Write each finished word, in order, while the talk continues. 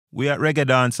We at Reggae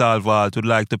Dancehall Vault would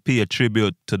like to pay a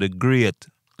tribute to the great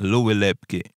Louie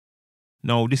Lepkie.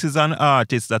 Now, this is an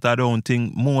artist that I don't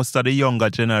think most of the younger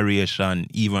generation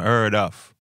even heard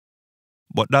of.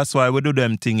 But that's why we do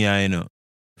them thing here, you know,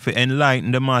 to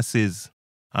enlighten the masses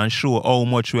and show how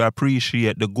much we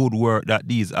appreciate the good work that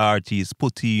these artists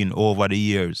put in over the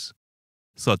years.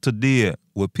 So today,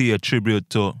 we pay a tribute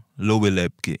to Louie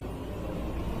Lepkie.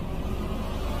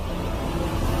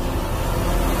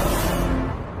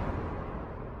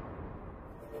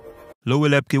 Louie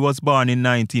Lepkie was born in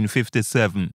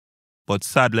 1957, but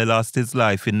sadly lost his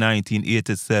life in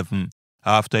 1987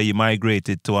 after he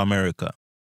migrated to America.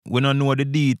 We don't know the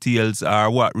details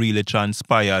or what really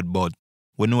transpired, but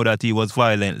we know that he was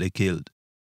violently killed.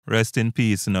 Rest in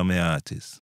peace, my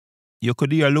artist. You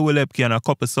could hear Louie Lepkie on a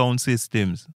couple sound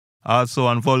systems, also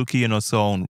on Volcano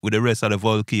Sound with the rest of the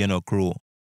Volcano crew.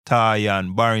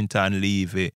 Tyan, Barrington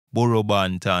Levy, Burro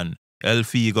Banton, El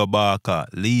Figo Barker,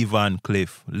 Lee Van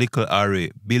Cliff, Little Harry,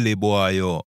 Billy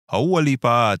Boyo, a whole heap of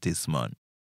artists, man.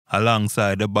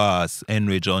 Alongside the boss,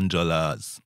 Henry John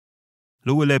Jolas.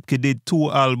 Louie Lepkie did 2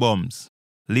 albums,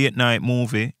 Late Night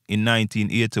Movie in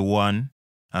 1981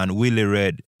 and Willie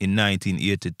Red in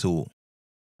 1982.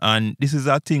 And this is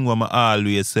a thing what I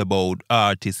always say about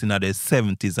artists in the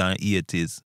 70s and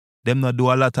 80s. Them not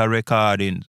do a lot of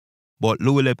recordings. But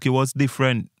Louie Lepkie was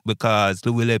different because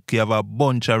Louie Lepkie have a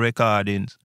bunch of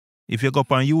recordings. If you go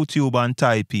up on YouTube and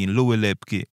type in Louie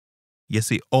Lepkie, you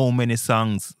see how many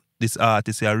songs this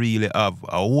artist here really have.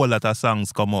 A whole lot of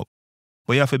songs come up.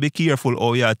 But you have to be careful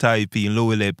how you type in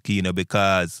Louie Lepkie, you know,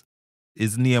 because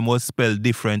his name was spelled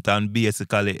different on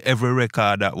basically every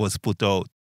record that was put out.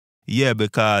 Yeah,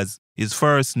 because his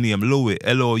first name, Louie,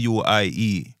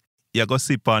 L-O-U-I-E, you go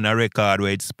see on a record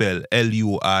where it's spelled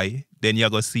L-U-I, then you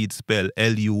go see it spelled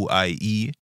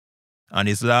L-U-I-E, and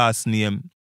his last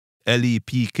name,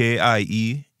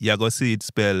 L-E-P-K-I-E, you go see it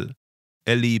spelled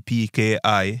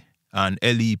L-E-P-K-I and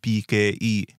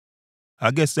L-E-P-K-E.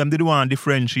 I guess them did want to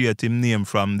differentiate him name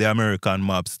from the American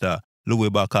mobster, Louis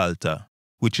Bacalta,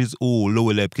 which is who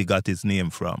Louie Lepkie got his name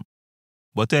from.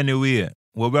 But anyway,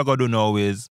 what we're going to do now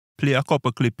is play a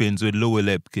couple clippings with Louie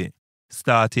Lepkie,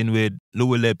 starting with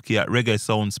Louie Lepkie at Reggae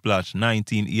Sound Splash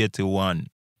 1981,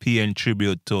 paying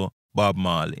tribute to Bob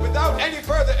Marley. Without any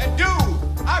further ado,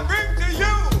 I bring to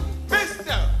you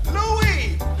Mr.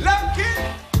 Louie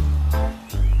Lepkie.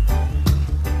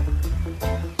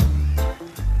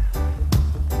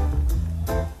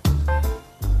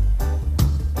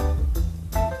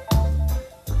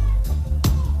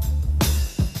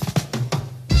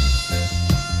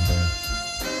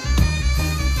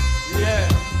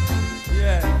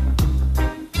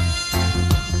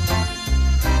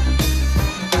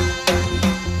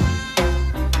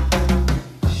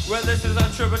 This is a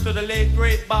tribute to the late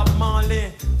great Bob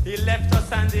Marley. He left us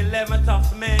on the 11th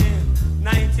of May,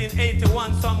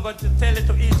 1981. So I'm going to tell it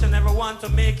to each and every one to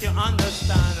make you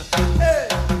understand. Hey!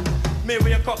 Me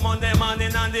wake up Monday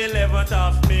morning on the 11th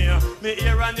of May. Me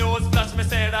hear a news flash, me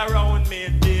said around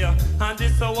midday. And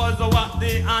this was what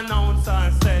the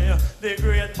announcer say. The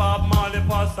great Bob Marley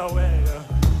passed away.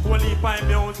 Only pine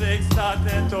music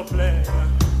started to play.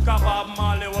 Cause Bob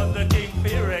Marley was the king for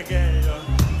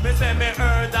reggae. Me say me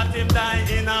heard that him died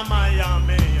in a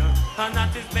Miami, and at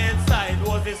his bedside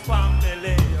was his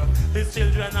family, his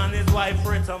children and his wife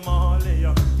Rita Marley.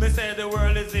 Me say the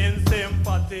world is in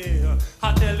sympathy.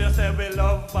 I tell you say we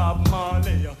love Bob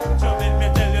Marley. So make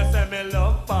me tell you say me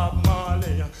love Bob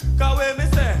Marley. Cause when me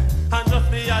say, and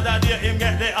just the other day him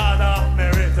get the order of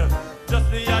merit. Just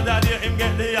the other day him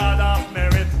get the order of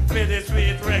merit for the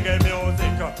sweet reggae music.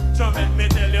 So make me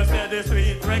tell you say the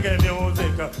sweet reggae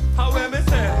music. How when me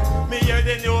say, me hear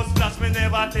the news flash, me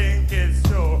never think it's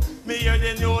true. Me hear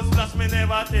the news flash, me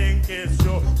never think it's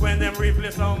true. When them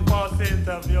replay some past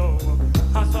interview,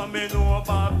 and so me know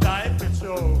Bob died for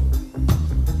true.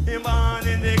 Him born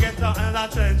in the ghetto and a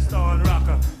Trenchtown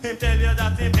rocker. Him tell you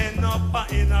that him end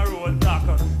up in a road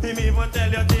blocker. Him even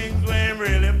tell you things where him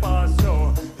really pass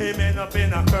through. Him end up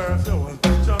in a curfew.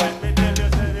 So let me tell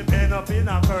you, say him end up in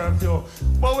a curfew.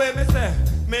 But when me say,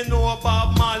 me know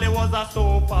Bob Marley was a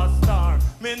superstar.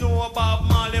 Me know Bob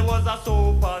Marley was a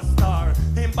superstar.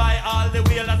 Him buy all the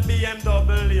wheelers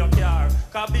BMW car.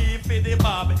 Cause B for the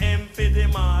Bob, M for the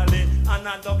Marley, and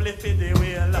a double for the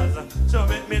wheelers. So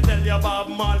make me tell you Bob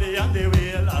Marley and the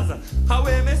wheelers. How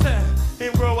when me say,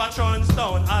 him grow a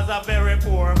Trenchtown as a very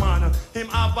poor man. Him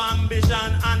have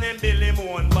ambition and him build him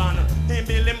own band. Him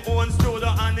build him own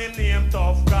studio and him name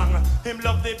Tough Gang. Him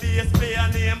love the bass player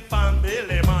name Fan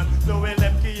Billy Man. Louie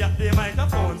Lepkie at the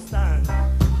microphone stand.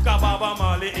 Cause Baba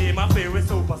Marley is my favorite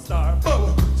superstar.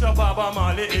 Oh, so Baba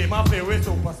Marley is my favorite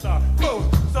superstar. Oh,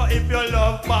 so if you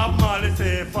love Bob Marley,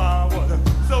 say forward.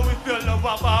 So if you love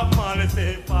Bob Marley,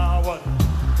 say forward.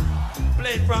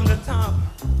 Play from the top.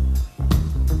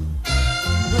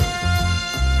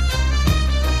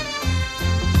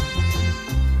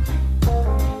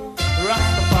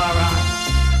 Rastafari.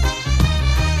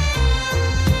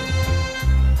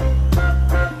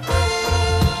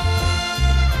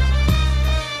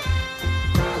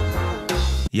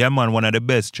 Yeah, man, one of the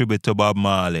best tribute to Bob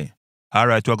Marley.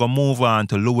 Alright, we're going to move on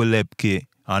to Louie Lepkie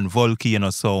and Volcano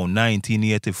Sound,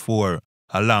 1984,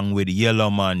 along with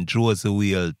Yellowman, Josie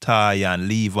Wheel, Ty and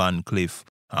Lee Van Cleef,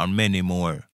 and many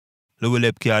more. Louie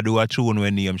Lepkie, I do a tune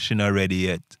when name She Not Ready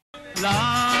Yet.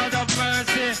 Lord of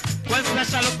mercy, one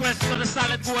special request to the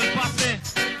solid gold posse,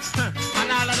 and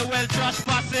all of the well-trust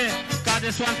posse. Got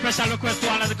this one special request to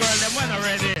all of the girls, them when not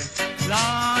ready.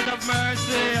 Lord of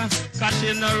mercy, cause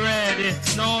she not ready.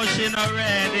 No, she not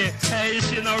ready. Hey,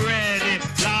 she not ready.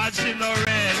 Lord, she not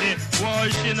ready. Whoa,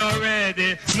 she not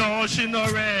ready. No, she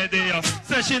not ready.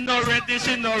 Say she not ready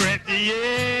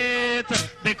yet.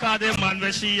 Because the man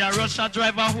where she a rush a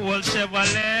drive a whole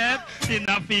Chevrolet. In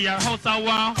a fear house a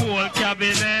one whole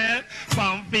cabinet.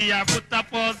 From fear put a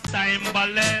first time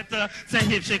ballet.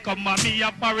 Say if she come on me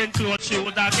a foreign clothes she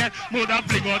woulda get. Woulda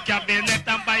fling out cabinet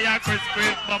and buy a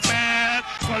Christmas buffet.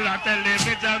 Color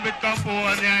television with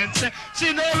component and say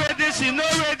she not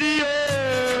ready,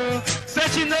 yo. Say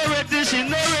she not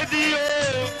ready, yo.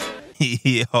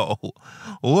 Yo,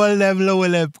 all them Louie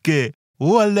Lepkie,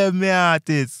 all them me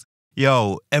artists.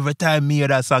 Yo, every time me hear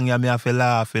that song, me have to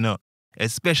laugh, you know.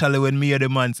 Especially when me hear the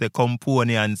man say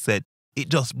component set. It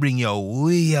just bring you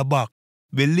way back.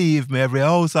 Believe me, every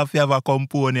house have you have a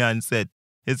component set.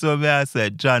 It's what me I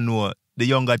said, John, the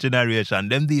younger generation,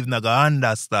 them even not gonna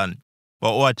understand.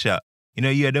 But watch ya, you know,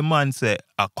 you hear the man say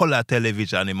a color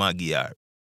television in my gear.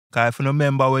 Cause if you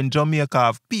remember when Jamaica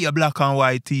have pure black and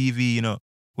white TV, you know,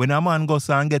 when a man goes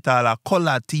and get all a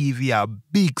color TV, a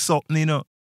big something, you know.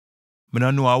 I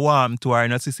don't know a warm to her, you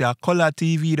know, see a color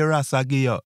TV the Rasta give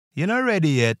you. You're not ready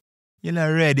yet. You're not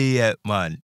ready yet,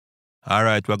 man.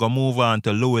 Alright, we're gonna move on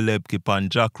to Louie Lepkie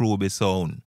and Jack Ruby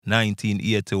Sound,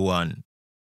 1981.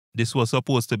 This was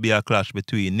supposed to be a clash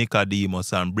between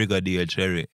Nicodemus and Brigadier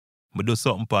Cherry. But do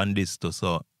something on this too,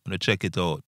 so I'm gonna check it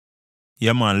out.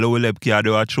 Yeah, man, Louie Lepkie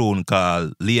do a tune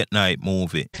called Late Night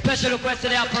Movie. Special request to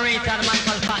the operator, the man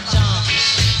called Fat John.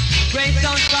 Great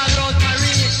sound called Rosemary.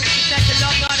 He said to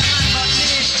love God, the man called me.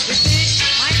 You see,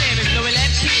 my name is Louie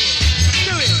Lepkie.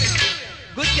 Do it.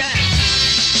 Good guy.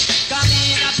 Come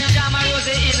in a pajama,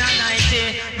 Rosie in a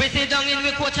nightie. We sit down in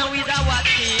the coach and we da watch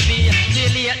TV. The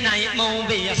late night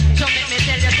movie. So make me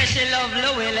tell you, say she love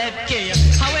Louie Lepkie.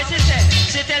 How is she say?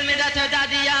 She tell me that her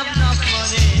daddy have enough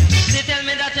money. She tell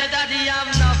me that her daddy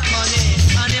have enough money.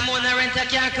 And him wanna rent a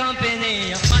car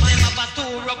company. And them have a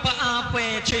tour up a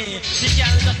halfway tree. The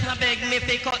girl just na beg me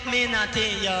fi cut me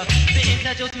natty. Fi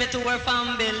introduce me to her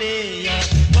family.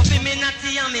 But fi me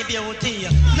natty and me beauty.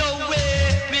 No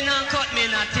way, me not cut me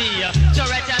natty. So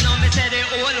right now me say the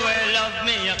whole world love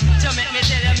me. So make me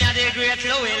tell you me a the great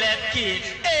Louie Lepkie.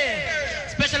 Hey.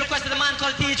 Special request to the man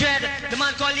called T-Dread, the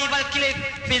man called Leval Clip,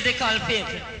 physical fit.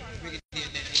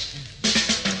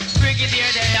 Brigadier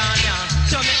Diana,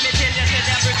 so make me tell you, say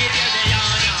that Brigadier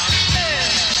Diana. Hey.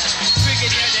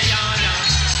 Brigadier Diana,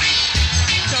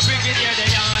 so Brigadier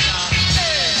Diana.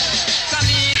 Hey. Come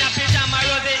in a pajama,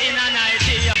 Rosie in a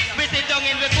nightie. We sit down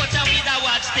in the coach and we da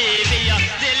watch TV.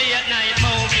 The late night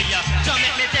movie. So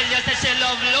make me tell you, say she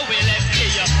love Louie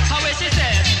Lepkie. How is she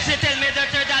say? She tell me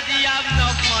that her daddy have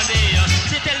enough money.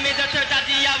 She tell me that her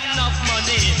daddy have enough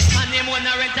money. And him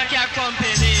wanna rent a car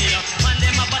company. And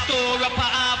them have a tour up a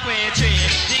halfway tree.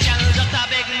 The girl just a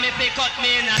beg me fi cut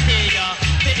me natty.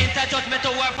 Fi introduce me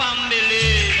to her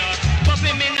family. But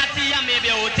fi me natty and me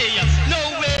beauty. No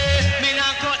way, me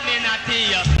not cut me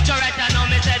natty. So right now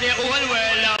me say the whole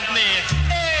world love me.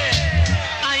 Hey,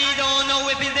 I don't know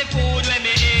if it's the food when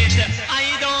me eat.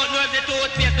 I don't know if the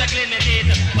toothpaste will clean me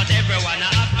teeth. But everyone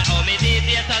ask me how me did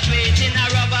it a sweet in a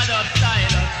rubber dub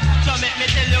style. So make me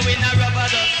tell you in a rubber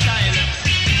dub style.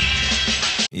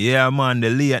 Yeah, man, the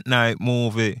Late Night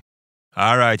Movie.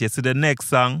 Alright, you see the next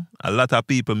song? A lot of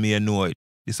people may know it.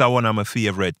 This is one of my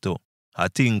favorite too. A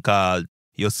thing called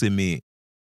You See Me.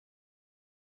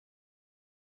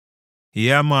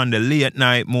 Yeah, man, the Late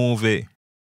Night Movie.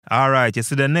 Alright, you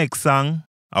see the next song?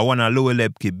 I want a Louie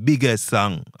Lepkie biggest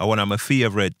song. I one of my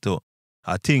favorite too.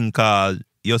 A thing called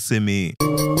You See Me.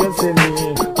 You see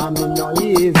me, I'm in no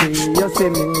easy. You see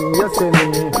me,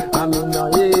 I'm in no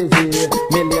easy.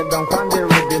 Me lay down on the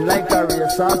rhythm like a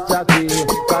racehorse jockey.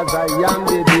 Cause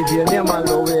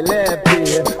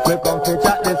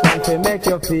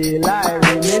feel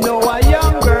Irene. Me know a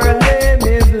young girl name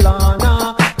is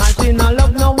Lana, and she no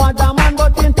love no other man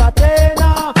but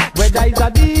entertainer. Whether he's a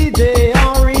DJ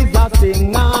or he's a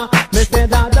singer, me say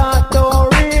that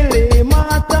don't really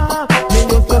matter. Me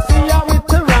used to see her with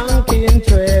the ranking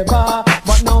Trevor,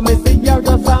 but now me see her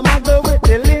just a mother with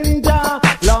the Linda.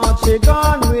 Lord, she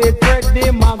gone with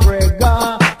Freddie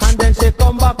McGregor, and then she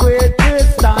come back with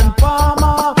Tristan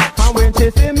Palmer. And when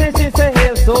she see me, she say,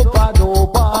 hey, super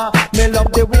duper. Me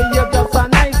love the way you just a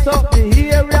nice up the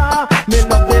area. Me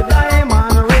love the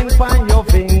diamond ring on your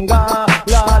finger.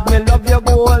 Lord, me love your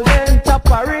golden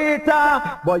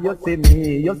chaparita. But you see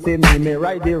me, me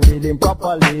ride the rhythm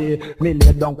properly. Me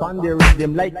lay down on the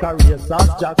rhythm like a racer's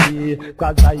jockey.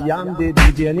 Cause I am the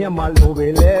DJ named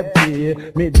Louie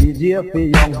Lepkie. Me DJ for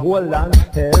young, old and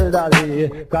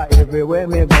elderly. Cause everywhere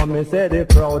me go, me say the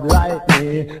crowd like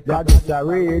me. God is a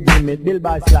rhythm, it built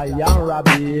by Sly and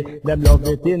Robbie. Them love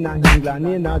it in England,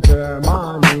 in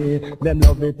Germany. Them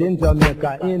love it in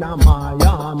Jamaica, in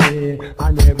Miami.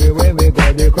 And everywhere we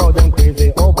go, the crowd them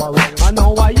crazy over it. I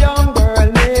know a young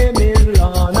girl name is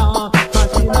Lana,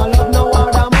 and she no love no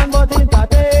other man but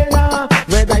entertainer.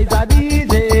 Whether he's a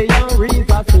DJ or he's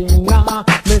a singer,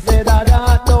 me say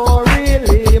that don't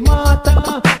really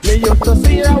matter. Me used to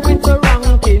see her with the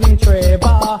ranking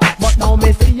Trevor, but now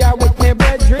me see her with me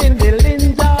brethren the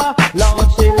Linda. Lord,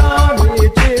 she gone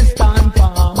with Tristan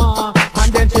Palmer,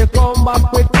 and then she come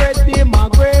back with Freddie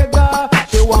McGregor.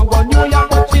 She want go New York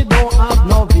but she don't have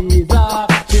no visa.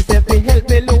 She say fi help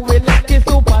me Louie Lepkie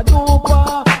super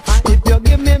duper, and if you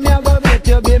give me I go bet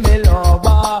you be me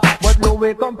lover. But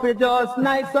Louie come fi just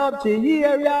nice up the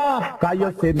area. Cause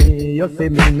you see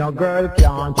me, no girl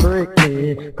can't trick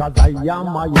me. Cause I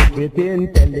am a youth with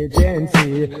intelligence.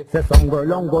 Say some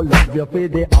girl on go love you for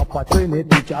the opportunity.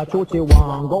 Chachuchi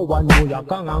want go a New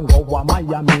York and go a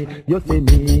Miami. You see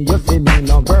me,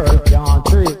 no girl can't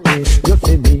trick me. You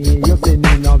see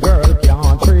me, no girl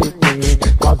can't trick me.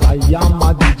 Cause I am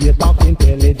a DJ talk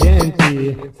intelligent.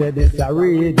 Say this a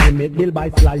rhythm, it built by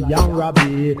Sly and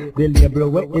Robbie. The label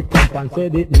where it come and say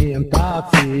the name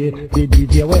Taxi. The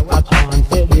DJ where a chance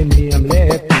say the name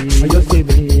Lepkie.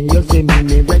 You see me,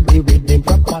 me ready with them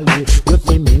properly. You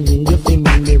see me,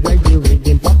 me ready with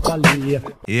them properly.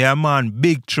 Yeah man,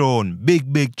 big throne,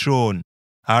 big throne.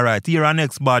 Alright, here our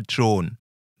next bad throne.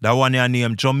 That one your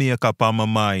name Jamaica on my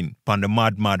mind, pan the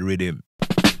mad rhythm.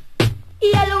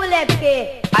 Yeah, Louie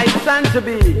Lepkie. I stand to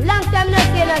be. Long time no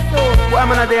see no so. Where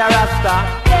am I there, Rasta?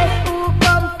 Guess who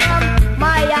come from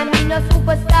Miami, no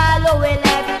superstar Louie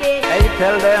Lepkie. Hey,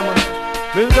 tell them,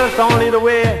 this is only the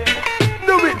way.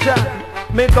 Do it, Jack.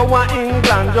 Me go to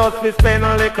England just to spend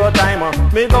a little time.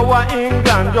 Me go to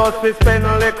England just to spend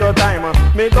a little time.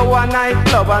 Me go to a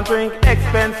nightclub and drink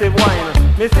expensive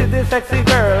wine. Me see the sexy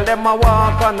girl, them a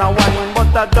walk on a wine,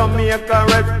 but a Jamaica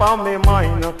rest on me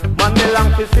mind. Man, me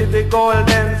long to see the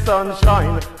golden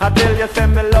sunshine. I tell you, say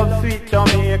me love sweet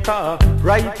Jamaica.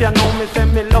 Right, you know me say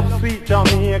me love sweet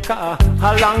Jamaica.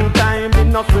 A long time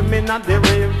me no swimming at the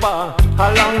river.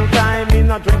 A long time me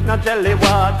no drink no jelly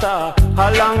water.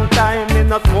 A long time me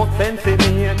no smoke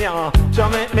Pennsylvania. So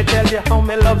make me tell you how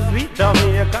me love sweet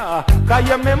Jamaica. Cause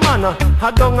you me man,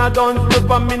 I don't strip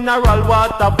a mineral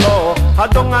water flow. I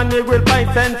don't any real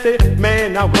pint sense,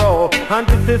 man I grow. And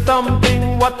this is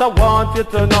something what I want you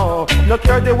to know. Look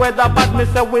here the weather but me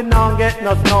say we not get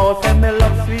no snow. Say me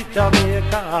love sweet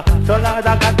Jamaica. So Lord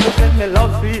I got to say me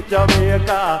love sweet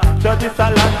Jamaica. So this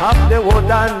a land of the wood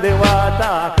and the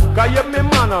water. Cause you me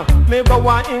man, me go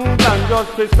to England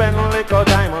just to spend a little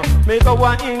time. Me go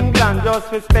to England just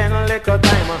to spend a little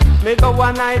time. Me go to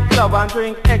a nightclub and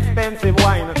drink expensive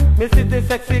wine. Me see the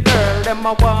sexy girl, them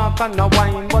a walk and a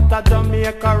wine, but a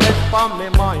Jamaica rest on me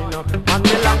mind. And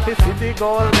me long to see the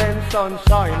golden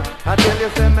sunshine. I tell you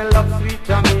say me love sweet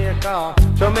Jamaica.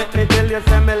 So make me tell you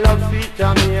say me love sweet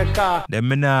Jamaica. Them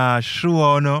me nah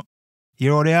sure no. You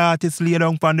know the artist lay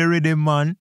down on the rhythm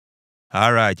man.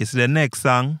 Alright, you see the next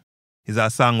song is a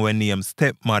song when named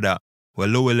Stepmother. Well,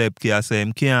 Louie Lepkie say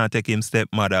him can't take him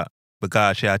stepmother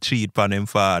because she a cheat on him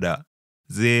father.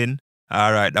 Zane,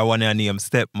 alright, that one your name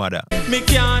Stepmother. Me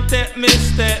can't take me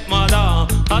stepmother.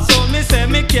 I saw me say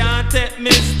me can't take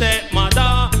me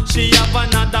stepmother. She have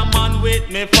another man with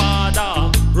me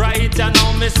father. Right you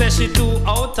now me say she too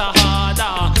out of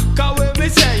harder. Cause when me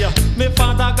say me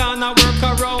father gonna work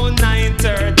around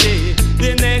 9:30.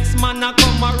 The next man a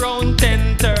come around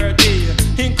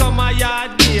 10:30. He come a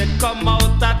yard gate, come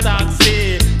out a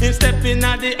taxi. He step in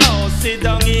at the house, sit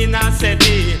down in a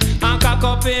settee, and cock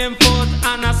up him foot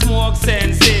and a smoke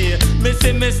sensei. Me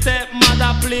see me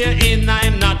stepmother play in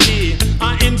I'm naughty,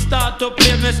 and him start to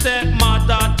play me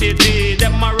stepmother TV.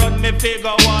 Them a run me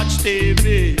figure watch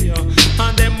TV,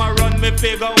 and them a run me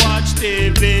figure watch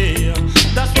TV.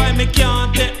 That's why me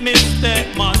can't take me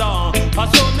stepmother.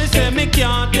 So me say me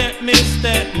can't take me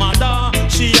stepmother.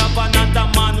 She have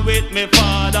another man with me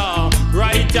father.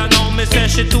 Right now me say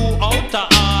she too out of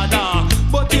order.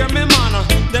 But hear me man,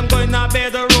 them go in a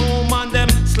bedroom and them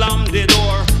slam the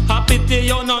door. A pity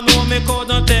you no know me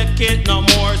couldn't take it no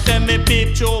more. Say me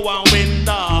peep through one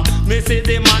window. Me see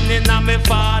the man in a me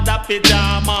father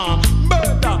pyjama.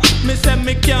 Brother, me say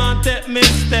me can't take me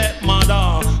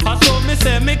stepmother. So me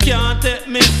say me can't take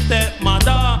me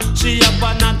stepmother. She have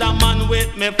another man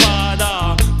with me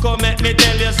father. Come make me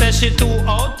tell you, say she too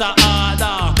out of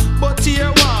order. But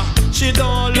here what? She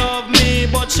don't love me,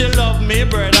 but she love me,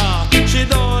 brother. She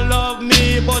don't love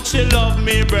me, but she love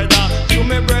me, brother. To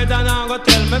me brother, now go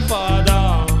tell me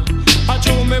father.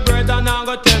 To me brother, now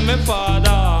go tell me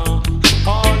father.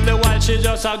 All the while she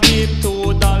just a give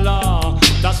 $2.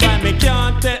 That's why me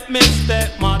can't take me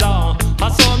stepmother.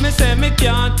 So me say me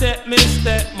can't take me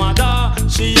stepmother.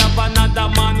 She have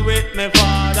another man with me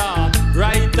father.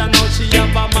 Right now she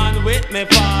have a man with me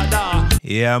father.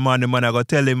 Yeah man, the man I go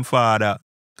tell him father.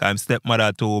 Cause him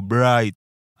stepmother too bright.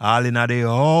 All in the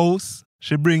house,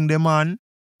 she bring the man.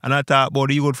 And I talk about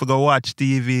the youth for go watch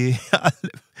TV.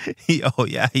 Yo,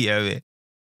 yeah, me.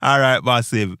 Alright,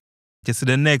 massive. Just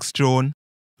the next tune,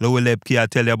 Louie Lepkie I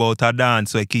tell you about a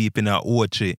dance we keep in a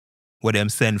Ochi, where them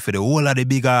send for the whole of the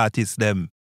big artists them.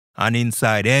 And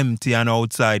inside empty and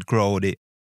outside crowded.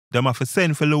 Them have to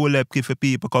send for Louie Lepkie for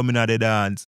people coming at the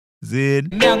dance.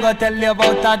 Zid. Me a go tell you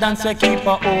about a dance we keep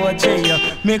a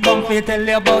OG. Me come fi tell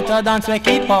you about a dance we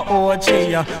keep a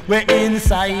OG. We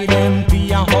inside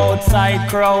empty and outside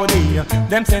crowdy.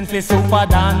 Them send fi Super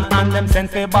Dan and them send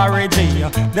fi Barry G.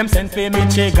 Them send fi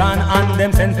Michigan and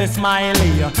them send fi Smiley.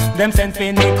 Them send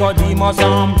fi Nicodemus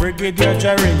and Brigadier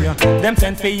Jerry. Them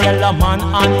send fi Yellow Man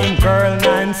and him girl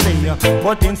Nancy.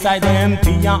 But inside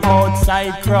empty and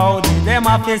outside crowdy. Them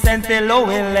have fi send fi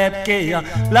Louie Lepkie.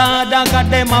 Lord I got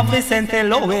them have send for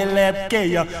Louie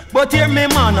Lepkie. But hear me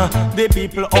man, the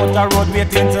people out the road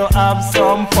waiting to have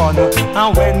some fun.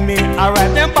 And when me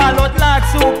arrive, them ball out like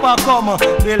super come.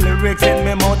 The lyrics in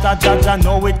me mouth a judge and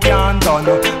know it can't done.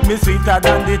 Me sweeter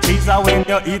than the cheese when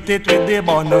you eat it with the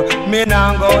bun. Me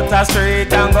nah go out the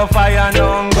street and go fire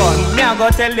no gun. Me a go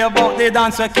tell you about the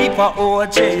dance we keep a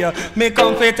OG. Me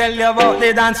come fi tell you about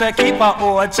the dance we keep a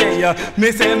OG.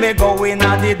 Me say me go in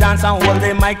at the dance and hold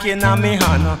the mic in a me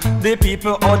hand. The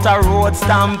people out a road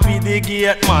stampede the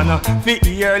gate man. Fi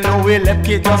hear Louie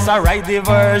Lepkie just a ride the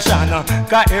version.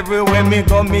 Cause everywhere me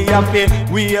go me a fi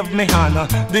wave me hand.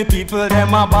 The people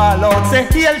them a ball out say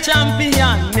hail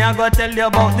champion. Me a go tell you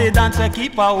about the dance we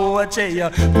keep a OG.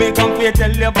 Me come fi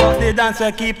tell you about the dance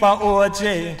we keep a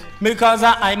OG. Because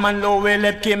I'm and Louie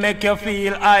Lepkie make you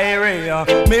feel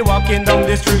irate. Me walking down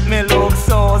the street me look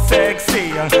so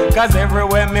sexy. Cause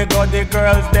everywhere me go the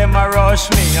girls them a rush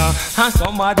me. And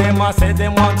some of them a say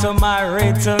them want to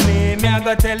marry to me. Me a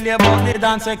go tell you about the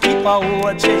dance we keep a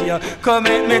OG. Come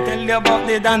make me tell you about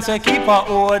the dance we keep a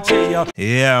OG.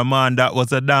 Yeah man, that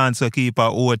was a dance we keep a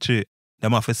OG.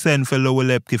 Them have to send for Louie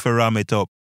Lepkie for ram it up.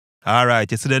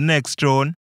 Alright, you see the next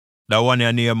tune? That one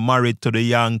you name Married to the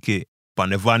Yankee. On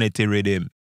the vanity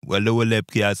rhythm. Well, Louie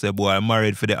Lepkie I say, boy, I'm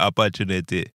married for the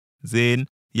opportunity. Zane?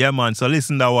 Yeah, man, so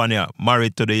listen to that one here.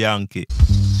 Married to the Yankee.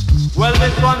 Well,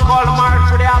 this one called Married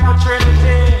for the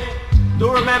Opportunity. Do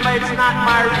remember it's not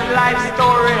my real life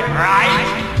story, right?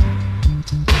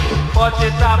 But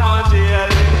it's happened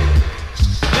daily.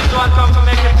 This one come to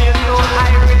make you feel so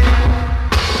irate.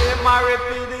 Me married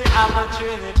for the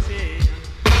opportunity.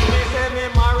 Me say me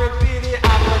married for the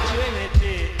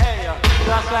opportunity. Hey,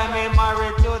 that's why me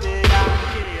married to the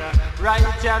Yankee. Right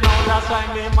you know, that's why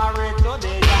me married to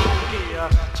the Yankee.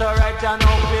 So right you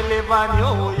know, we live in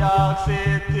New York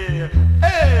City.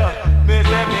 Hey, me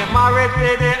say me married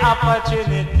for the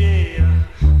opportunity.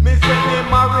 Me say me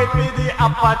married for the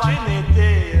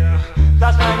opportunity.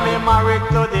 That's why me married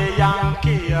to the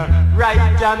Yankee. Right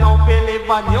you know, we live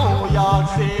in New York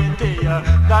City.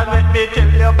 That make me tell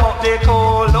you about the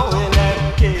cool Louie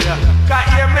Lepkie. Cause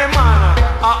hear me man,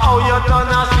 how you done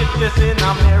a sickness in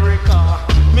America.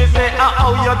 Me say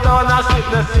how you done a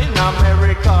sickness in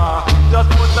America. Just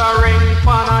put a ring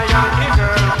on a Yankee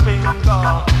girl finger.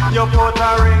 You put a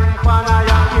ring on a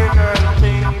Yankee girl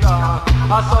finger.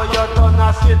 I saw you done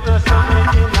a sickness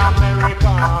in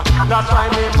America. That's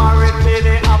why me married for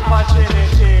the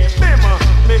opportunity.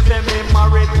 Me say me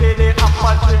married for the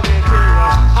opportunity.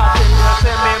 I tell you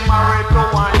say me married to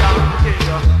one Yankee.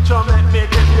 So make me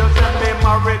tell you say me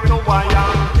married to one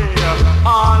Yankee.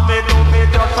 All me do me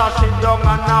just a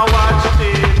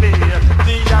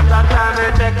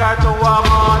Jamaica to a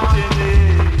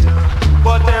Martinique.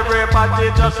 But everybody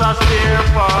just a stare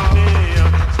for me.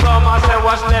 Some a say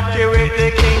what's Lepkie with the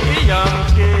kinky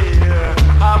Yankee.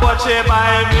 But she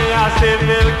buy me a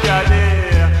civil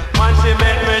cadet. Man, she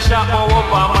make me shop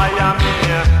over Miami.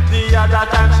 The other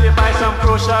time she buy some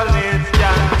crucial needs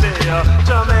candy.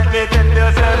 She make me tell you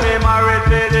say me married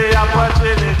to the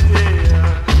opportunity.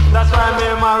 That's why me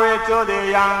married to the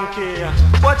Yankee.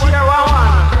 But here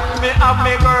one, me have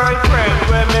me girlfriend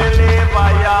when me leave a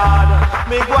yard.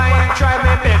 Me go and try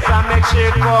me best and make she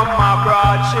come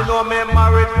abroad. She know me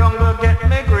married young to get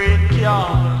me green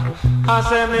card. I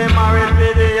say me married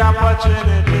with the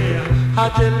opportunity. I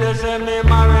tell you say me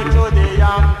married to the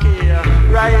Yankee.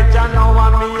 Right now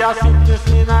and me a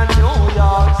citizen in New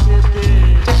York City.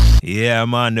 Yeah,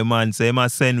 man, the man say I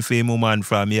send for him woman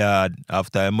from yard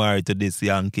after I married to this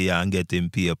Yankee and get him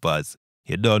papers.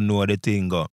 You don't know the thing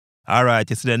go. Alright,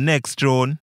 you see the next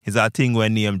throne is a thing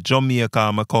when named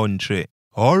Jamaica my country.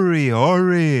 Hurry,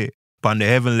 hurry, upon the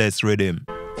heavenless rhythm.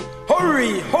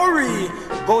 Hurry, hurry,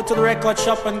 go to the record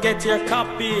shop and get your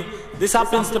copy. This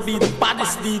happens to be the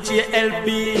baddest DJ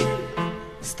LP,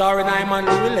 starring I'm and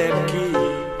Louie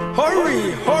Lepkie.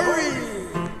 Hurry, hurry.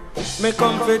 Me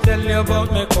come to tell you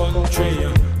about me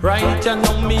country. Right, you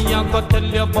know me, I go tell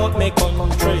you about me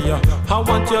country. I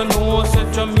want you to know,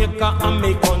 say Jamaica and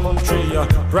me country.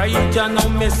 Right, you know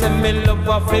me, say me love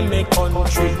of me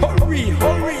country. Hurry,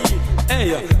 hurry.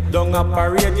 Hey, down a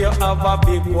parade you have a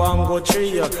big one go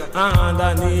tree.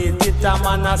 Underneath it a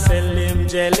man a sell him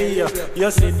jelly.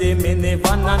 You see the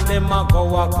minivan and them a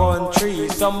go a country.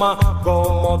 Some a go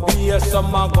Mobile,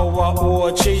 some a go a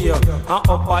Ochi. And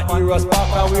up a Heroes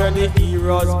Park where the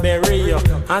heroes bury.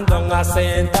 And down a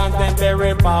St. and them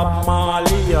bury Bob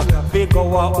Marley. We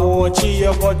go a Ochi,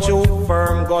 you go to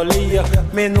firm gully.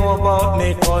 Me know about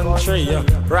me country.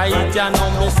 Right, you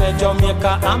know me say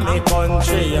Jamaica and me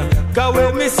country. Cause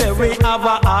when me say we have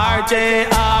a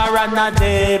RJR and a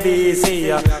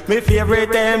JBC. Me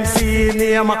favorite MC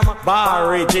name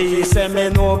Barry G. Say me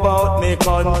know about me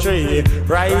country.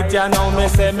 Right, you know me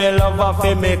say me love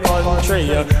of me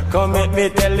country. Come make me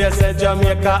tell you say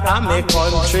Jamaica and me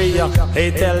country.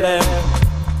 Hey, tell them.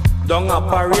 Down a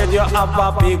parade you have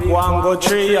a big one go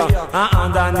tree. And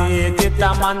underneath it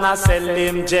a man a sell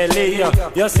him jelly.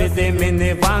 You see the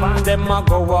minivan them a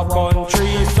go a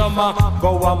country. Some a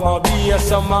go a Mobile,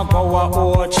 some a go a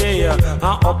Ochi. And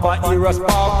up a Heroes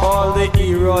Park all the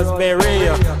heroes bury.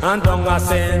 And down a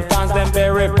St. Anne's them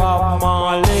bury Bob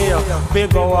Marley. We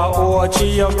go a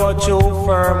Ochi, you go to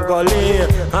firm gully.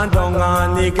 And down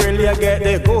a Nickel you get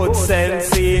the good sense.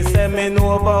 Say me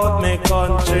know about me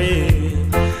country.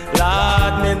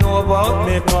 Lord, me know about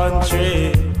me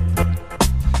country.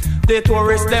 The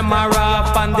tourists them a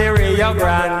rap on the Rio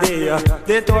Grande.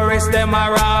 The tourists them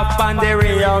a rap on the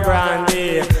Rio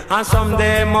Grande. And some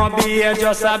them a be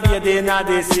just a bathing at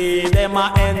the sea. Them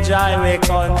a enjoy we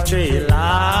country,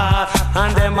 Lord.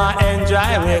 And them a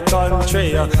enjoy we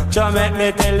country. Just make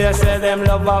me tell you, say them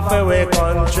love of we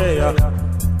country.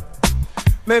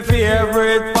 My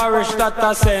favorite parish that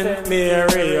a St.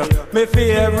 Mary. My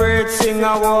favorite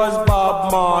singer was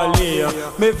Bob Marley.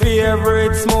 My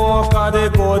favorite smoker the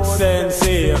good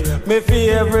sensei. My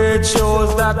favorite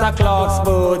shows that a Clark's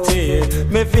booty.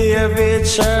 My favorite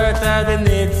shirt that the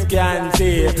knits can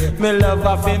see. Me love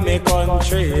of me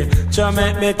country. Just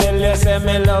make me tell you, say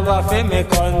me love of me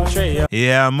country.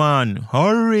 Yeah, man,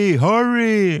 hurry,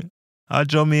 hurry. A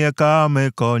Jamaica, my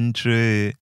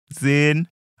country. Zin.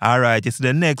 Alright, it's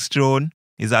the next throne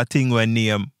is a thing we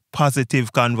name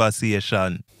Positive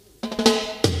Conversation.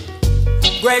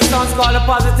 Great songs called a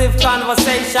Positive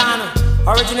Conversation.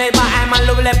 Originate by I'm and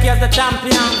Louie Lepkie as the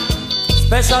champion.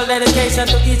 Special dedication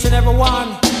to each and every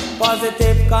one.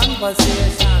 Positive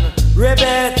Conversation.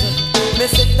 Ribbit, me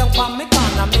sit down for me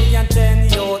corner, me and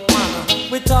 10 youth man.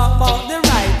 We talk about the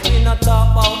right, we not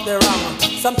talk about the wrong.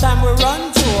 Sometimes we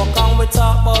run joke and we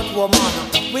talk about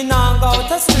woman. We not go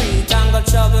to street and go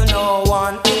trouble no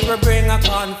one. It will bring a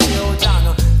confusion.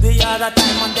 The other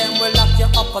time and then we lock you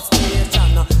up a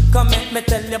station. Come make me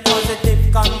tell you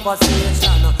positive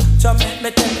conversation. So make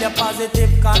me tell you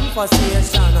positive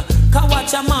conversation. Cause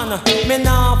watch a man, me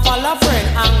nah follow friend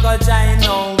and go join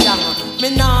on gang.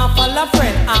 Me nah follow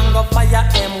friend and go fire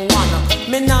M1.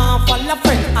 Me nah follow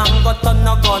friend and go turn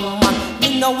a gunman.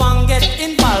 Me no one get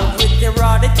involved with the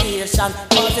eradication.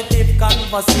 Positive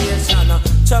conversation.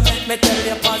 So make me tell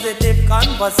you positive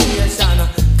conversation.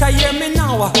 Cause hear me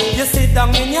now, you sit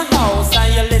down in your house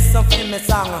and you listen to me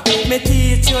song. Me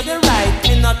teach you the right,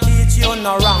 me not teach you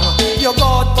no wrong. You go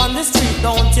out on the street,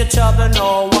 don't you trouble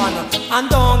no one. And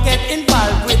don't get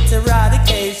involved with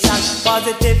eradication.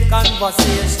 positive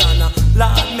conversation.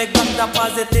 Lord, me got the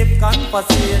positive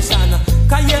conversation.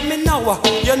 Can you hear me now?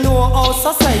 You know how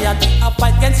society a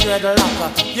fight against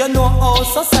dreadlock. You know how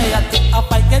society a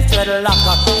fight against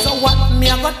dreadlock. So what me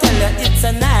I go tell you? It's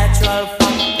a natural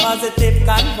fact. Positive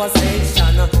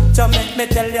conversation. To make me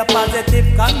tell you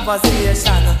positive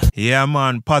conversation. Yeah,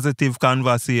 man, positive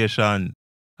conversation.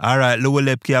 Alright, Louie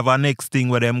Lepkie have a next thing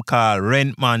with them call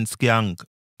Rent Man Skank.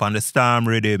 On the Storm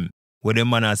Rhythm. Where the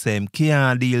man a say him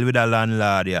can't deal with a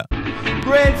landlord, yeah.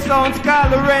 Great sounds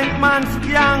called the Rent Man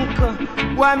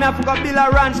Skank. Why me have to go build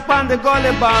a ranch pan the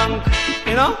gully bank?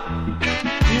 You know?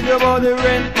 Read about the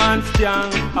Rent Man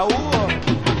Skank.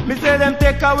 Me say them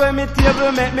take away me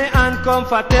table, make me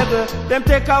uncomfortable. Them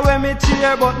take away me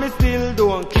chair, but me still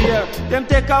don't care. Them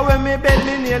take away me bed,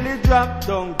 me nearly drop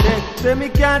down dead. Say me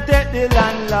can't take the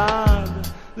landlord.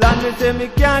 Land me say me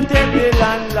can't take the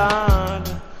landlord.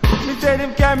 Me say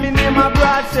them carry me name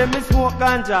abroad, say me smoke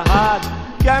ganja hard.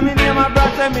 Carry me name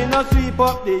abroad, say me no sweep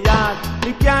up the yard.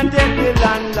 Me can't take the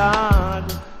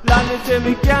landlord. Land me say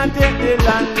me can't take the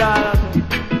landlord.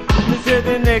 Me say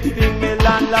the next thing me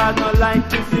landlord no like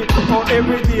to see. Oh,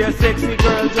 every day a sexy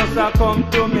girl just a come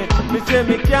to me. Me say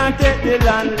me can't take the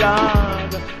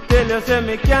landlord. Tell you say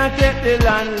me can't take the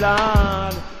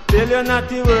landlord. Tell you not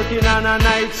to working on a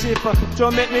night shift. So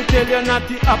make me tell you not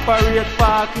to operate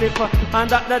forklift.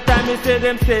 And at that time me say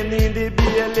them sending the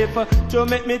bailiff. So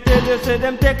make me tell you say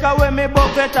them take away me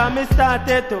bucket and me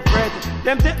started to fret.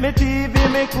 Them take me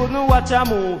TV, me couldn't watch a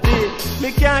movie.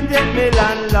 Me can't take me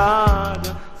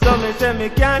landlord. So me say me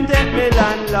can't take me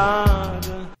landlord.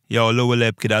 Yo, Louie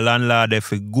Lepkie, the landlord they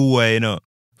for go, you know.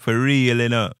 For real, you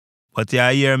know. But you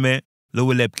hear me?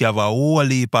 Louie Lepkie have a whole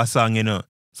heap of song, you know.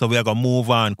 So we are going to move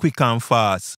on quick and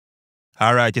fast.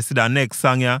 Alright, you see the next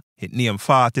song here? It named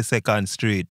 42nd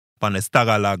Street on the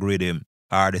Stagalog rhythm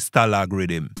or the Stalag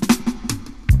rhythm.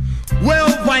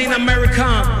 Well, over in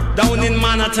America, down in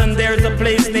Manhattan, there's a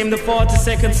place named the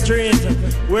 42nd Street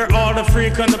where all the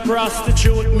freak and the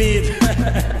prostitute meet.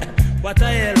 What a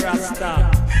hell, Rasta.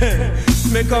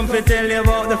 Me come to tell you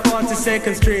about the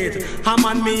 42nd Street. Ham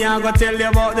and me I go tell you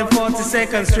about the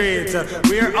 42nd Street,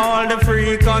 where all the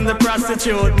freak and the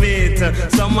prostitute meet.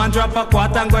 Someone drop a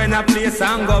quat and go in a place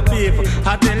and go beef.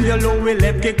 I tell you Louie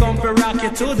Lepkie come for rock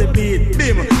you to the beat.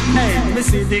 Bim. Hey, me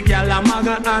see the gal a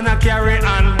muggle and a carry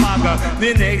and bag.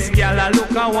 The next gal a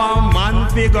look a one man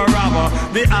figure robber.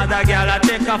 The other gal a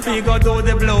take a figure do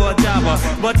the blow job.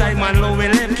 But I man Louie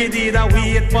Lepkie did a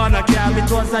wait for a cab.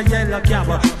 It was a yellow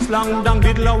cab. Slung down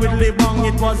diddler with libong.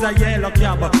 It was a yellow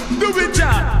cab. Do it,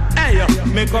 job. Hey,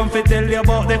 me come to tell you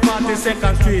about the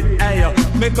 42nd Street. Hey,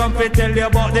 me come to tell you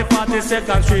about the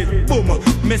 42nd Street.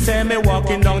 Boom. Me say me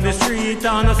walking down the street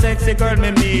and a sexy girl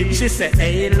me meet. She say,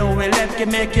 hey, Louie Lepkie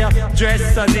make you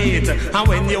dress so neat. And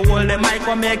when you hold the mic,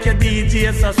 will make your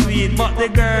DJ so sweet. But the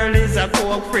girl is a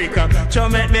coke freak. So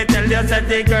make me tell you that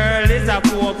the girl is a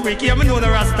coke freak. Yeah, me know the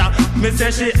Rasta. Me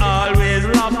say she always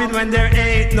laughing when there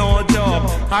ain't no job.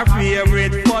 Her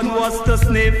favorite fun was to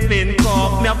sniffing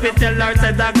coke. Me have to tell her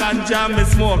said that ganja me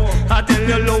smoke. I tell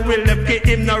you Louie Lepkie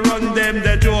him no run them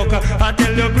the joke. I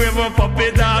tell you Quiver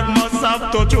Puppy Dog must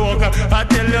have to joke. I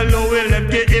tell you Louie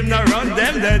Lepkie him no run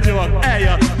them the joke. Hey,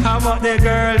 how about the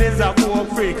girl is a coke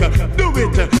freak? Do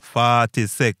it.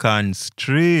 42nd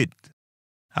Street.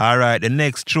 Alright, the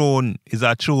next tune is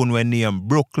a tune when named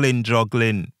Brooklyn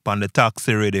Juggling on the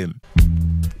Taxi rhythm.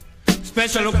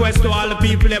 Special request to all the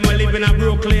people that live in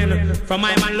Brooklyn. From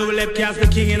my man Louie Lepkie as the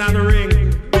king in the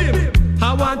ring. Bim.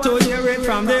 I want to hear it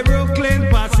from the Brooklyn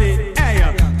posse. Hey,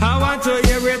 I want to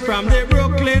hear it from the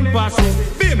Brooklyn posse.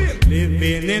 Bim.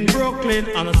 Living in Brooklyn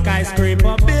on a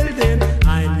skyscraper building.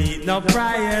 I meet no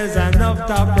friars and no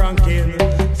top ranking.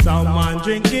 Someone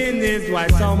drinking is why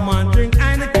someone drink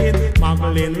Heineken.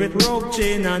 Muggling with rope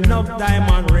chain and enough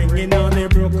diamond ringing on the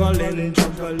Brooklyn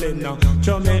juggling now.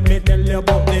 So make me tell you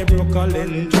about the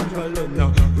Brooklyn juggling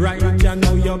now. Right, you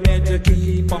know you better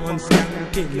keep on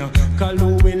skanking now. Cause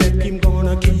Louie Lepkie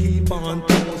gonna keep on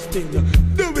toasting now.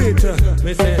 Do it!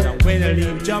 Me said when I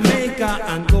leave Jamaica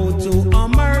and go to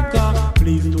America,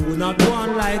 please do not go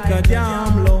on like a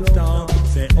damn love dog.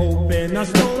 Say open a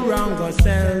store and go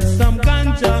sell some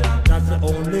ganja. That's the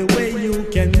only way you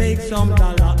can make some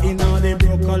dollar in all the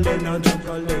Brooklyn and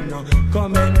juggling.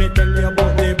 Come let me tell you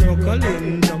about the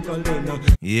Brooklyn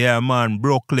juggling. Yeah man,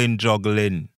 Brooklyn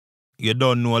juggling. You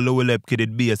don't know Louie Lepkie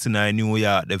did base in New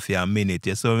York there for a minute.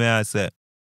 You saw me I say.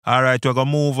 Alright, we're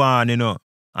gonna move on, you know.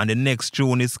 And the next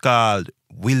tune is called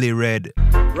Willie Red.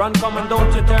 Run, come and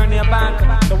don't you turn your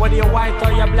back. So whether you're white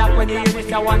or you're black, when you hear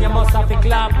this one, you must have to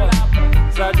clap.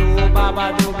 So do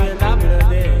baba do be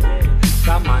lovely.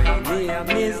 Cause my name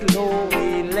is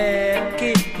Louie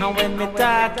Lepkie, and when me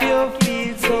talk you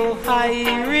feel so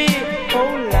high. Oh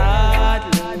Lord,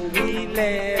 Louie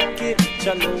Lepkie,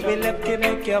 Louie Lepkie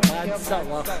make your bad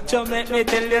sour. Just make me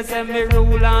tell you, say me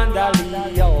rule under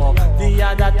Leo. The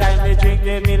other time me drink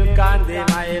the milk and the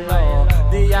Milo.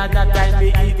 The other time we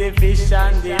eat the fish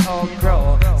and the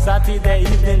okra. Saturday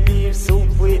evening beef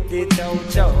soup with the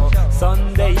chow-chow.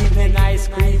 Sunday evening ice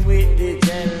cream with the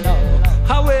jello.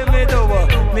 How we me do?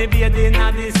 Me bathe in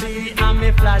the sea and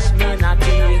me flash me in a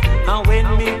tea. And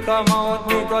when me come out,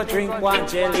 me go drink one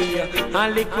jelly.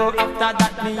 And liquor after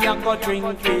that, me a go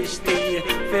drink fish tea.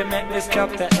 Fi make me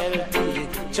struck to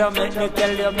LT. Just make me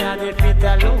tell you, me a the fit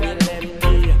a Louie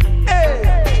Lepkie.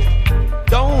 Hey!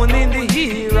 Down in the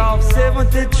year of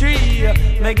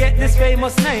 73, me get this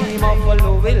famous name of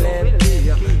Louie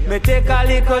Lepkie. Me take a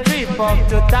little trip up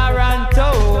to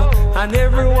Toronto, and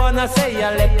everyone a say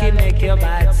a Lepkie make you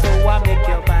bad, so I make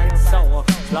you bad, so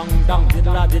long down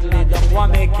diddle diddly dong, I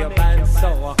make you bad,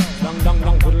 so long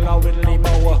down diddle widdly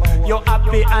bow. You're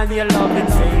happy and you love it,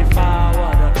 say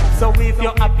forward. So if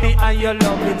you're happy and you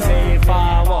love it, say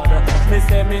forward. Me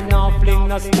say me no fling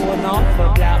no stone off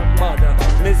for black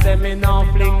bud. Me say me no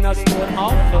fling no stone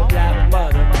off for black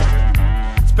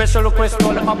bud. Special request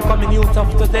for the upcoming youth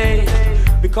of today,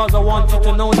 because I want you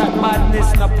to know that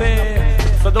badness no pay.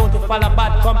 So don't you follow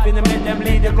bad company, make them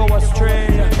lead you go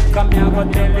astray. Come here,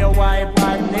 go tell you why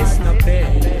badness no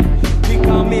pay.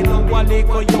 Because me no one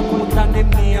go you put on him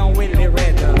knee and Willie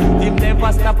Red. Him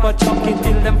never stop a chucky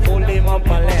till them pull him up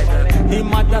a lead.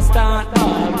 Him at the start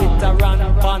ball with a run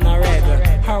on a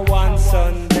red. Her one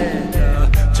son dead.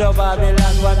 Joe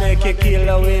Babylon will make you kill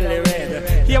a Willie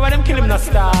Red. Yeah, when them kill him no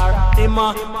star. Him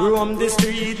roam the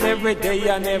street every day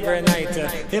and every night.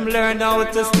 Him learn how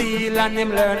to steal and him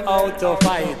learn how to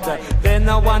fight. Then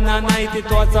one night it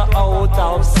was out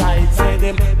of sight. Said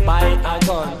him buy a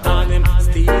gun and him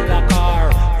steal a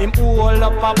car. Him hold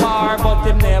up a bar but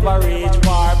him never reach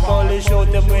far. Police shoot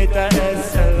him with a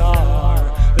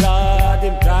SLR. Lord,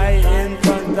 him die in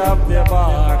front of the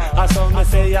bar. I saw me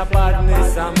say a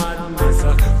badness, a madness.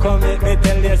 Come make me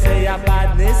tell you, say a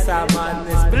badness, a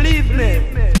madness. Believe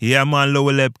me. Yeah, man,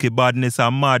 Louie Lepkie, badness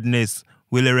and madness.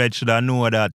 Willie Red should have know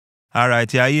that.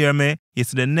 Alright, you hear me?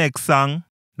 It's the next song.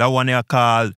 That one you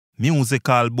call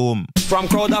Musical Boom. From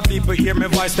crowd of people hear me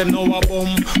voice, them know a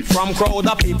boom. From crowd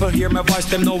of people hear me voice,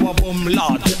 them know a boom.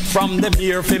 Lord, from the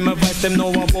beer feel me voice, them know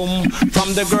a boom.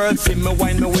 From the girls see me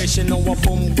wine me way, she know a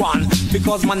boom. One,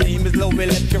 because my name is Louie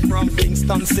Lepkie from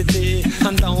Kingston City.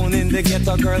 And down in the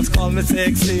ghetto girls call me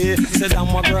sexy. Said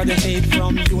I'm a graduate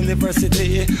from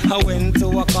university. I went to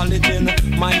a college in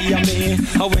Miami.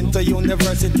 I went to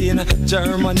university in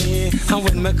Germany. And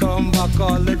when me come back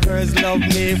all the girls love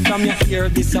me. From you hear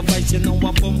this a voice, you know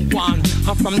a boom. One,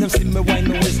 and from them see me wine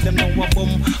me waist, them know a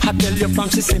boom. I tell you from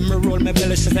she see me roll me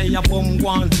belly, she say a boom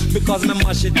one. Because me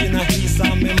mash it in a east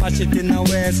and me mash it in a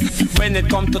west. When it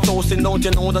come to toasting, don't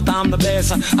you know that I'm the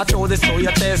best? I throw this to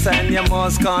your chest and you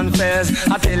must confess.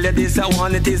 I tell you this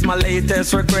one, it is my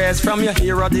latest request. From your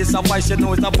hero this a voice, you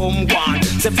know it's a boom one.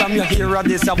 Say from your hero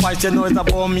this a voice, you know it's a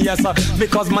boom, yes sir.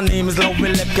 Because my name is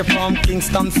Louie Lepkie from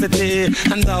Kingston City.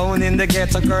 And down in the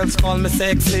ghetto girls call me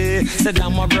sexy. Said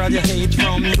I'm a graduate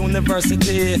from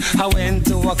university. I went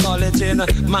to a college in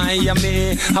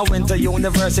Miami. I went to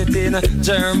university in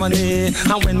Germany.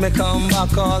 And when me come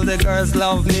back, all the girls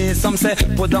love me. Some say,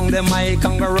 put down the mic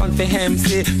and go run for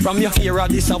MC. From your hero,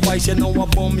 this a voice, you know a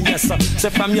boom, yes sir. Say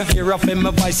from your hero, for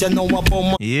my voice, you know a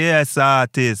boom. Yes,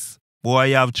 artist. Boy,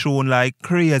 you have tune like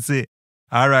crazy.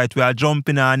 Alright, we are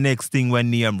jumping our next thing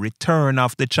when name Return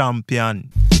of the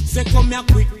Champion. Say come here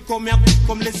quick, come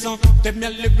listen. Them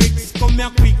your lyrics, come here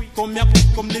quick,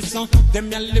 come listen.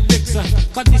 Them your lyrics,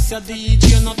 cause this a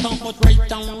DJ not talk but right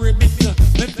down ribbit.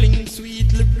 Me fling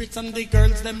sweet lyrics and the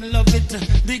girls them love it.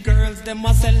 The girls them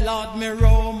a say Lord me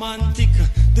romantic.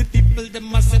 The people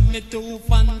them a say me too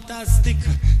fantastic.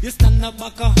 You stand up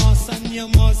back a horse and you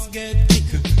must get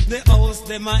thick. The house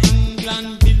them a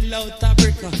England build out a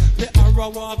brick. The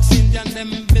Arawaks Indian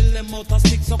them build them out a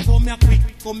stick. So come here quick,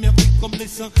 come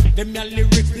listen. Them your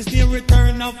lyrics, this the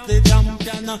return of the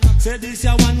champion. Say this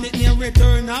ya one, it the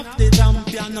return of the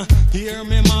champion. Hear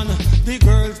me man, the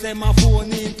girls them a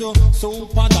phone into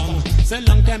super done. Say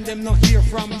long time them no hear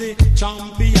from the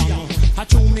champion. I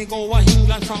told me go a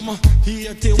England from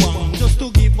 81. Just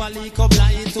to give a little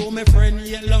blind to my friend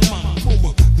Yellow Man.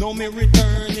 Boom. Now me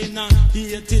return in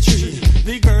 83.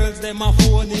 The girls them a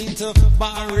phone into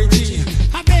Barry.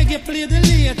 I beg you play the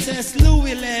latest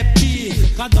Louie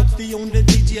Lepkie. Cause that's the only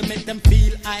DJ make them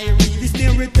feel irie. This the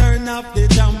return of the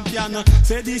champion.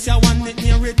 Say this ya one it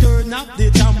the return of the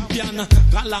champion.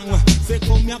 Galang, say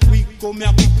come here quick,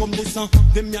 come listen.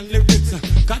 Them your lyrics.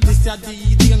 Cause this ya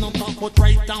DJ no talk but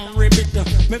right down ribbit.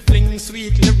 Me fling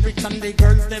sweet lyrics and the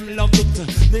girls them love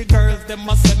it. The girls them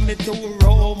must send me too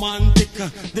romantic.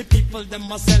 The people them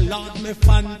must say Lord me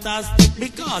fantastic.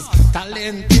 Because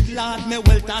talented Lord me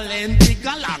well talented.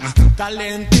 Galang,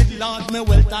 talented Lord me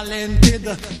well talented.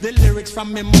 The lyrics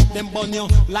from me mouth them burn you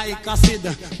like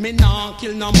acid. Me nah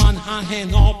kill no man and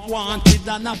hand up wanted.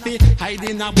 And I fi hide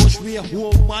in a bush we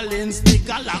hope balance stick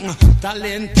along.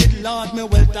 Talented Lord me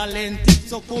well talented.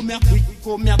 So come here quick,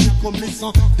 come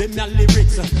listen. Them your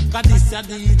lyrics. Cause this ya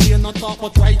DJ no talk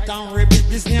but right and repeat.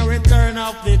 This near return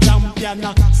of the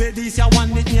champion. Say this ya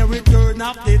one it near return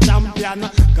of the champion.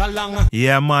 Galang.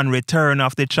 Yeah man, return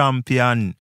of the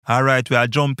champion. Alright, we are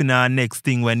jumping our next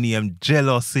thing when named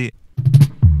Jealousy.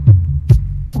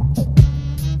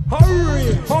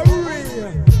 Hurry,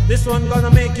 hurry. This one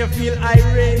gonna make you feel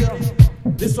irate.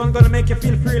 This one gonna make you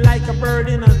feel free like a bird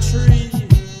in a tree.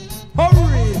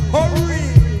 Hurry, hurry.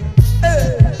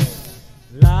 Hey.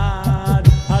 Lord,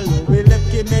 hello, we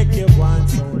Lepkie make you want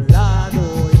so loud,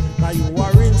 oh. Now you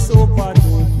are in super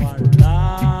duper,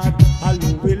 Lord.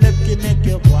 Hello, we Lepkie make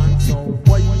you want so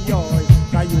boy, boy.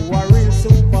 Now you are in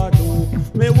super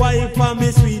duper. Me wife and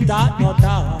me sweetheart no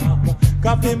talk.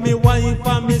 Coffee me wife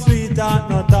and me sweetheart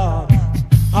no talk.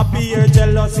 Appear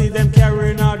jealousy them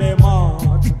carrying out them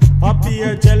heart.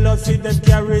 Appear jealousy them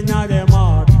carrying out them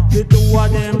heart. The two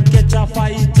of them catch a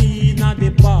fight in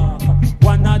the park.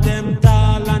 One of them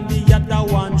tall and the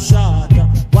other one short.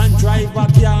 One drive a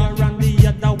car and the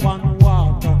other one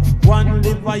walk. One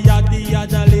live a yard, the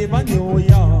other live a New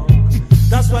York.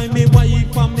 That's why me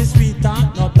wife and me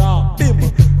sweetheart no talk. Bim,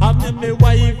 have them me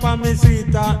wife and me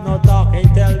sweetheart no talk. I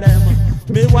tell them,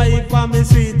 me wife and me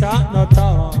sweetheart no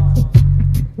talk.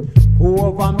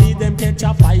 Over me, them catch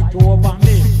a fight over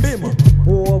me. Bim.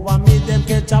 Over me, them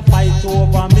catch a fight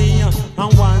over me.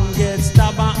 And one gets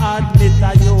stabbed and admit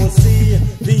that you see.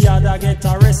 The other get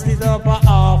arrested up a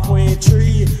halfway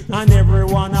tree. And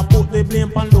everyone a put the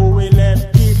blame on Louie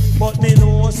Lepkie. But me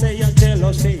know say you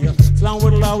jealousy. Slang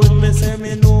with me say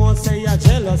me know say you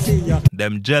jealousy.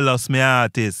 Them jealous me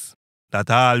artists. That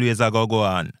always a go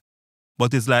on.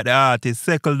 But it's like the artist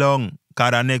settle down.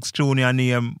 Cause the next tune you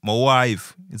name, my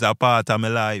wife, is a part of my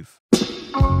life.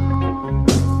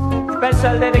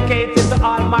 Special dedicated to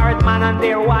all married man and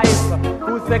their wife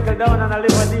who settle down and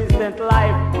live a decent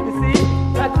life. You see,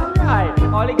 that's right.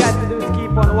 All you got to do is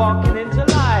keep on walking into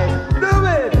life. Do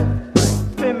it!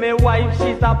 For my wife,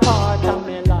 she's a part of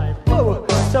my life. Oh,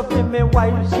 so for my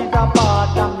wife, she's a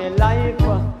part of my life.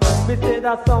 Me say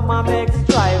that some make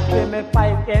strife for me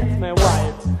fight against my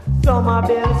wife. Some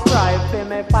been strife for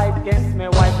me fight against my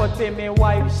wife. But for my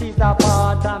wife, she's a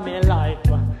part of my life.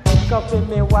 Cause for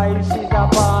my wife, she's a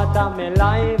part of my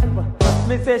life.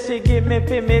 Me say she give me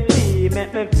for me tea,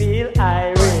 make me feel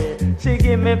irate. She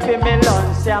give me for me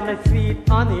lunch, yeah, me sweet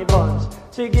honey bunch.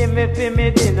 She give me for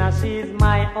me dinner, she's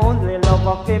my only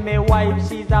lover. For me wife,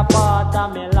 she's a part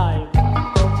of my life.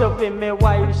 So for me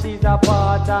wife, she's a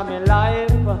part of my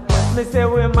life. Me say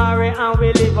we marry and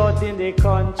we live out in the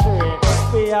country.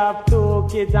 We have 2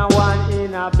 kids and 1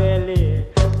 in a belly.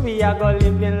 We are gonna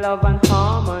live in love and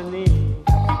harmony.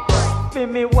 For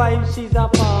me wife, she's a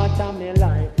part of my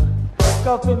life.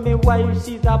 Cause for me wife,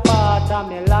 she's a part of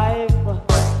my life.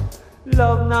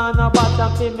 Love nah no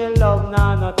bottom, for me love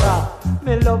nah no top.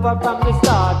 Me love her from the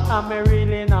start and me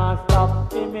really not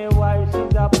stop. For me wife,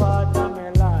 she's a part of my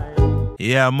life.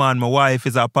 Yeah man, my wife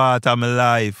is a part of my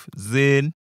life.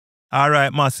 Zane.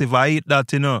 Alright massive, I eat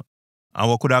that you know. And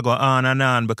we could have gone on and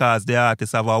on because the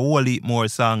artists have a whole heap more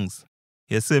songs.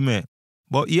 You see me?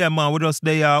 But yeah man, we just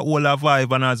there all a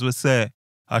vibe and as we say,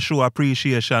 I show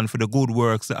appreciation for the good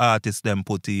works the artists them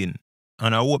put in.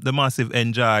 And I hope the massive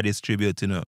enjoy this tribute, you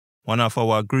know. One of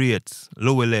our greats,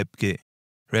 Louie Lepkie.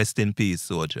 Rest in peace,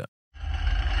 soldier.